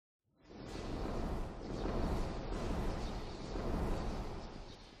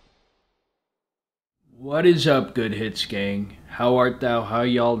What is up, Good Hits gang? How art thou? How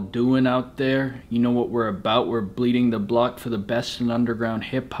y'all doing out there? You know what we're about. We're bleeding the block for the best in underground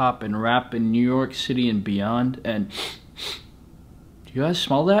hip-hop and rap in New York City and beyond. And do you guys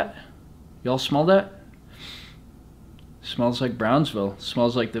smell that? Y'all smell that? Smells like Brownsville.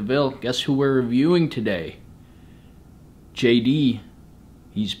 Smells like the Ville. Guess who we're reviewing today? JayDee.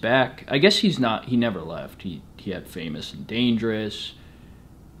 He's back. I guess he's not. He never left. He had Famous and Dangerous.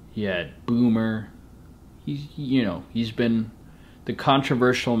 He had Boomer. He's been the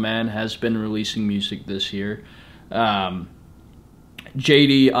controversial man, has been releasing music this year. JayDee,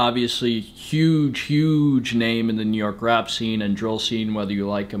 obviously, huge name in the New York rap scene and drill scene, whether you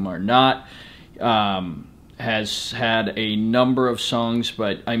like him or not. Has had a number of songs,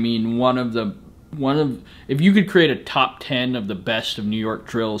 but I mean, if you could create a top 10 of the best of New York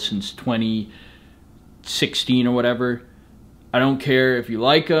drill since 2016 or whatever, I don't care if you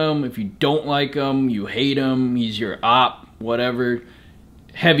like him, if you don't like him, you hate him, he's your op, whatever.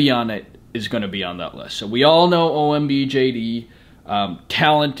 Heavy on it is going to be on that list. So we all know OMB JayDee,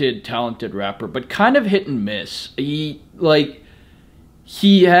 talented rapper, but kind of hit and miss. He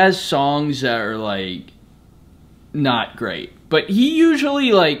has songs that are like not great, but he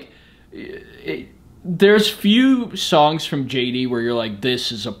usually there's few songs from JayDee where you're like,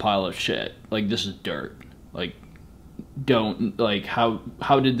 this is a pile of shit, like this is dirt, like how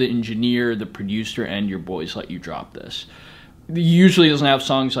did the engineer, the producer, and your boys let you drop this? He usually doesn't have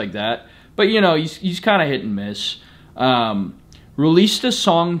songs like that, but you know, he's kind of hit and miss. Released a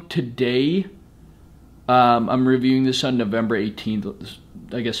song today. I'm reviewing this on November 18th.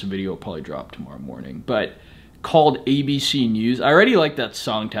 I guess the video will probably drop tomorrow morning, but called ABC News. I already like that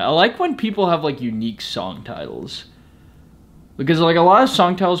song title. I like when people have like unique song titles, because like a lot of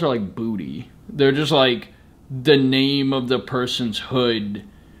song titles are like booty. They're just like the name of the person's hood,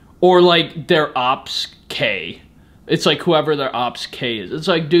 or like their ops K. It's like whoever their ops K is. It's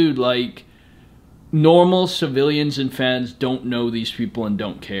like, dude, like normal civilians and fans don't know these people and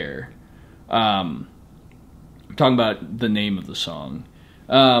don't care. I'm talking about the name of the song.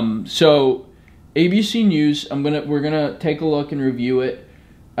 So ABC News, we're gonna take a look and review it.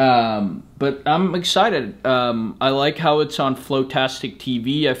 But I'm excited. I like how it's on Flowtastic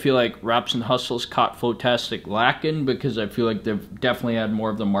TV. I feel like Raps and Hustles caught Flowtastic lacking, because I feel like they've definitely had more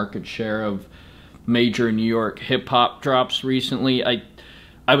of the market share of major New York hip-hop drops recently. I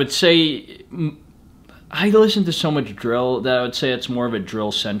would say, I listen to so much drill that I would say it's more of a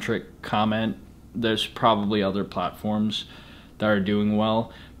drill-centric comment. There's probably other platforms that are doing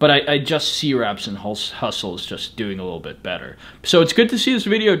well, but I just see Raps and Hustles just doing a little bit better. So it's good to see this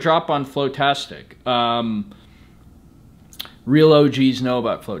video drop on Flowtastic. Real OGs know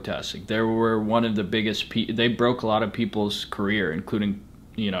about Flowtastic. They were one of the biggest. They broke a lot of people's career, including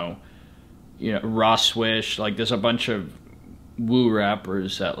Ross Swish. Like, there's a bunch of woo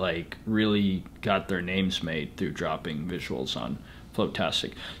rappers that like really got their names made through dropping visuals on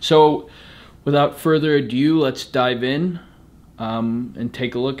Flowtastic. So without further ado, let's dive in. And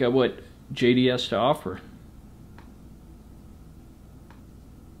take a look at what JayDee has to offer.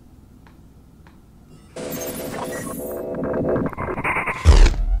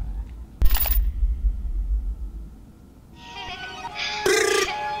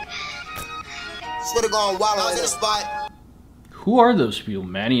 Should have gone wild in the spot. Who are those people?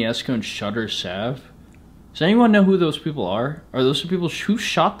 Manny Esco and Shutter Sav? Does anyone know who those people are? Are those the people who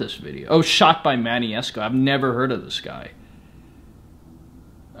shot this video? Oh, shot by Manny Esco. I've never heard of this guy.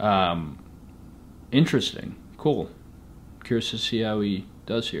 Interesting. Cool. Curious to see how he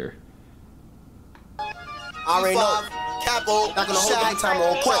does here. I already know. Capo, not gonna hold every time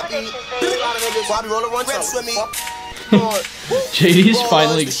on quick. JayDee's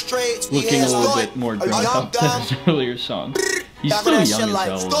finally looking a little bit more grown up than his earlier song. He's still young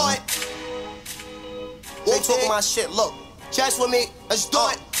as hell. They talking my shit, look. Chest with me, let's do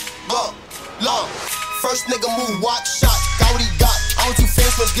it. Look, long. First nigga move, walk, shot. Got what he got. I don't too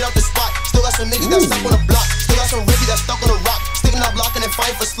famous, let's get out the spot. Still got some niggas that stuck on the block. Still got some ribby that stuck on the rock. Sticking out blocking and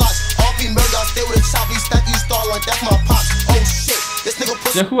fighting for slots. RP murder, I stay with a chop. He stack, you start like that's my pops. Oh shit, this nigga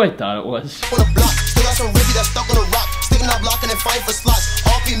pussy. Is that who I thought it was? On the block. Still got some ribby that stuck on the rock. Sticking out blocking and fighting for slots.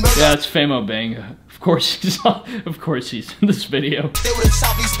 RP murder. Yeah, it's Famo Banga. Of course he's in this video. Stay with a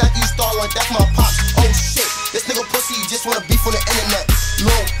chop, he stack, you start like that's my pops. Oh shit, this nigga pussy, you just wanna beef on the internet.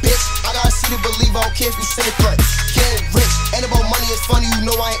 Little bitch, I gotta see to believe, I don't care if you say it threat. Getting rich, ain't about money, it's funny, you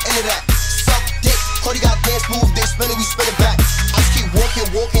know I ain't into that. Suck dick, Cody got dance moves, they spin it, we spin it back. I just keep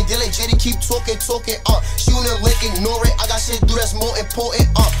walking, dealing, JayDee keep talking, she on the link, ignore it, I got shit to do that's more important,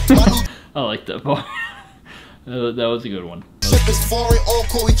 I like that part. That was a good one. Shit If it's foreign, on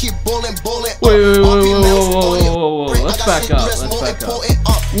call, we keep bowling. Whoa. Let's back up.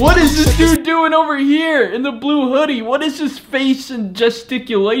 What is this dude doing over here in the blue hoodie? What is his face and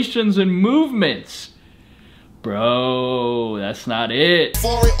gesticulations and movements? Bro, that's not it.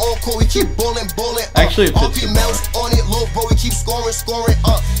 Foreign, on call, we keep bowling. Actually, it fits on it, little bro, we keep scoring. This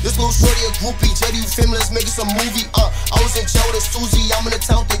little shorty a groupie. JayDee, you feel me? Let's make it some movie. I was in jail with Susie. I'm in the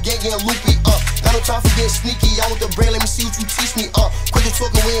town with the gang getting loopy. Got no time for getting sneaky. I want the brain, let me see what you teach me. Quit the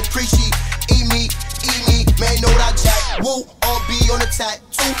talking, we ain't preachy. Eat me, man, know what I jack. Woo, OMB on the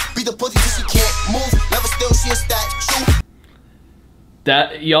tattoo. Beat the pussy till she can't move. Never still, she a statue.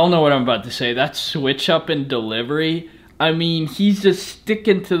 That, y'all know what I'm about to say. That switch up in delivery. I mean, he's just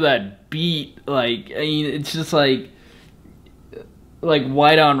sticking to that beat. Like, I mean, it's just like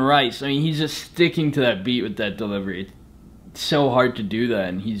white on rice. I mean, he's just sticking to that beat with that delivery. It's so hard to do that,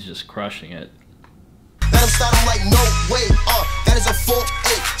 and he's just crushing it. Let him start, I'm like, no way, that is a 4-8.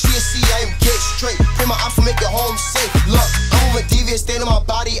 GSC, I am get straight. Pray my option, make it home safe. Look, I'm moving devious, staying in my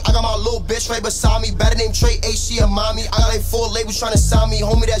body. I got my little bitch right beside me. Better name Trey, she a mommy. I got like 4 labels trying to sign me.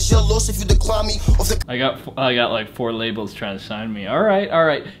 Homie, that's your loss if you decline me. I got like 4 labels trying to sign me. All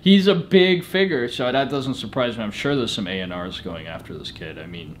right. He's a big figure, so that doesn't surprise me. I'm sure there's some A&Rs going after this kid. I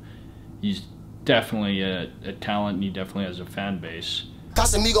mean, he's definitely a talent, and he definitely has a fan base.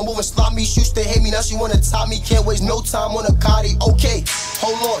 Casamigo moving sloppy, she used to hate me, now she wanna top me. Can't waste no time on a Cardi. Okay,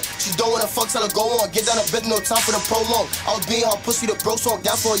 hold on, she don't wanna fuck, tell her go on. Get down to bed, no time for the prolong. I was being her pussy, the bro song.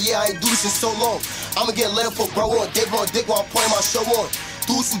 Down for a year, I ain't do this in so long. I'ma get lit up for bro on. They blowing dick while I'm pointing my show on.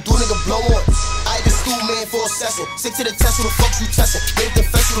 Do what you do, nigga, blow on. I had the school man for a session. Stick to the test, who the fuck you testing? Made it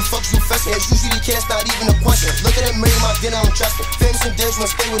confess, who the fuck you fessing? As usually the kid, that's not even a question. Look at that, marry my dinner, I'm dressing. Famous and days,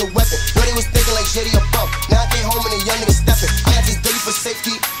 wanna stay with a weapon. Know they was thinking like JayDee above. Now I came home and a young nigga stepping. I got this daily for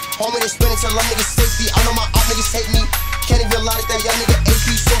safety. Homie, they spinning till I'm niggas safety. I know my op niggas hate me. Can't even lie to that young nigga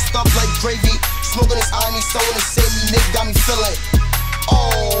AP. So stuff like gravy. Smoking this eye, me someone to save me. Nigga got me feeling.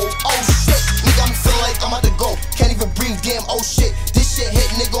 Oh shit. Nigga got me feeling like I'm about to go. Can't even breathe, damn, oh shit. This shit hit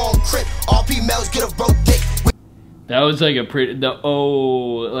nigga on crib. RP males get a broke dick. That was like a pretty, that's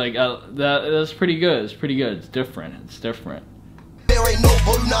pretty good. It's pretty good. It's different. There ain't no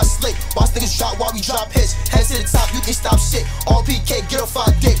bull, not slick. Watch niggas drop while we drop hits. Hands to the top, you can stop shit. All PK, get a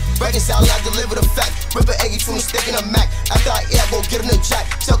 5 dick. Reconcile, I deliver the fact. Rip an eggy from the stick in a Mac. After I air, go get him the jack.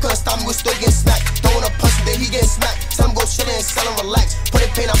 Tell couldn't stop me, we still getting smacked. Throwing a punch, then he getting smacked. Tell him go chillin' and sell and relax. Put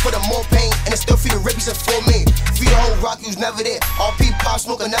in pain, I put in more pain. And it still feed the ribbies and for me. Feed the whole rock, you was never there. RP pop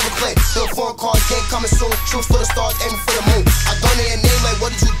smoke, I never play. Still foreign cars, game coming soon. Choose for the stars, aiming for the moon. I donate your name like,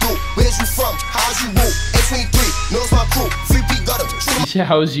 what did you do? Where's you from? How's you woo? 823, knows my crew. Free P gutter.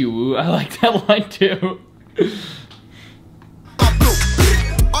 How's you woo? I like that line too.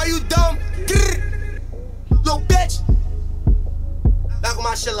 Are you dumb? Little bitch. Knock on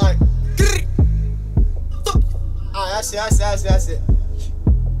my shit like. Alright, that's it.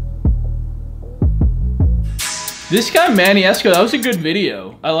 This guy Maniesco, that was a good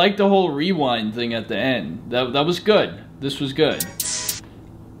video. I like the whole rewind thing at the end. That was good. This was good.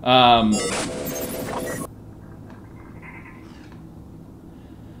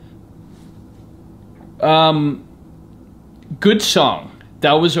 Good song.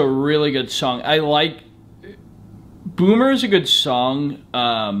 That was a really good song. I like Boomer is a good song.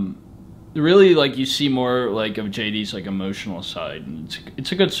 Really, like, you see more like of JayDee's like emotional side, and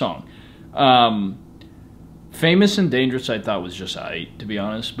it's a good song. Famous and Dangerous I thought was just aight, to be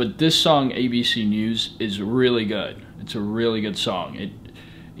honest, but this song ABC News is really good. It's a really good song.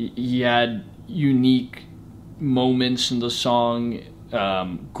 He had unique moments in the song.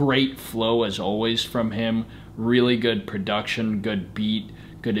 Great flow as always from him. Really good production, good beat,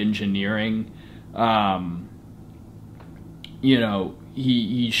 good engineering. You know,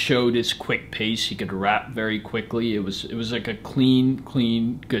 he showed his quick pace. He could rap very quickly. It was like a clean,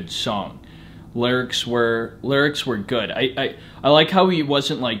 good song. Lyrics were good. I like how he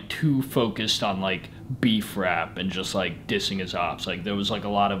wasn't like too focused on like beef rap and just like dissing his ops. Like there was like a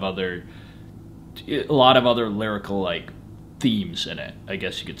lot of other lyrical like themes in it, I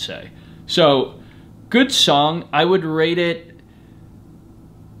guess you could say. So, good song. I would rate it,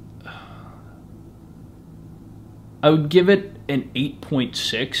 I would give it an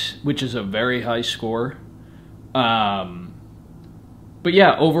 8.6, which is a very high score. But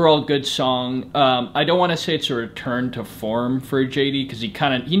yeah, overall good song. I don't want to say it's a return to form for JayDee because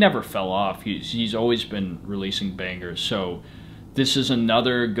he never fell off. He's always been releasing bangers. So this is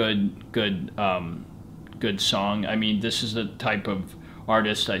another good song. I mean, this is the type of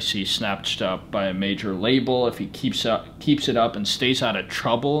artist I see snatched up by a major label if he keeps it up and stays out of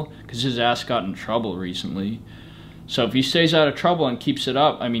trouble, because his ass got in trouble recently. So if he stays out of trouble and keeps it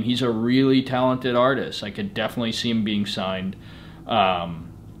up, I mean, he's a really talented artist. I could definitely see him being signed. So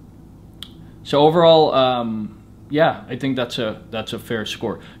overall, yeah, I think that's a fair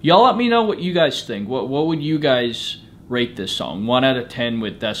score. Y'all let me know what you guys think. What would you guys rate this song? 1 out of 10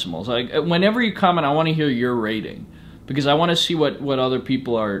 with decimals. Like, whenever you comment, I want to hear your rating, because I want to see what other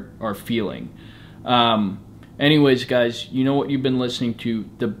people are feeling. Anyways, guys, you know what you've been listening to: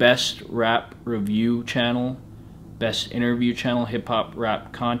 the best rap review channel, best interview channel, hip-hop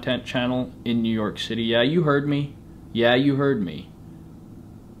rap content channel in New York City. Yeah, you heard me. Yeah, you heard me.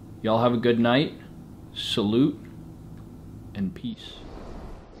 Y'all have a good night. Salute and peace.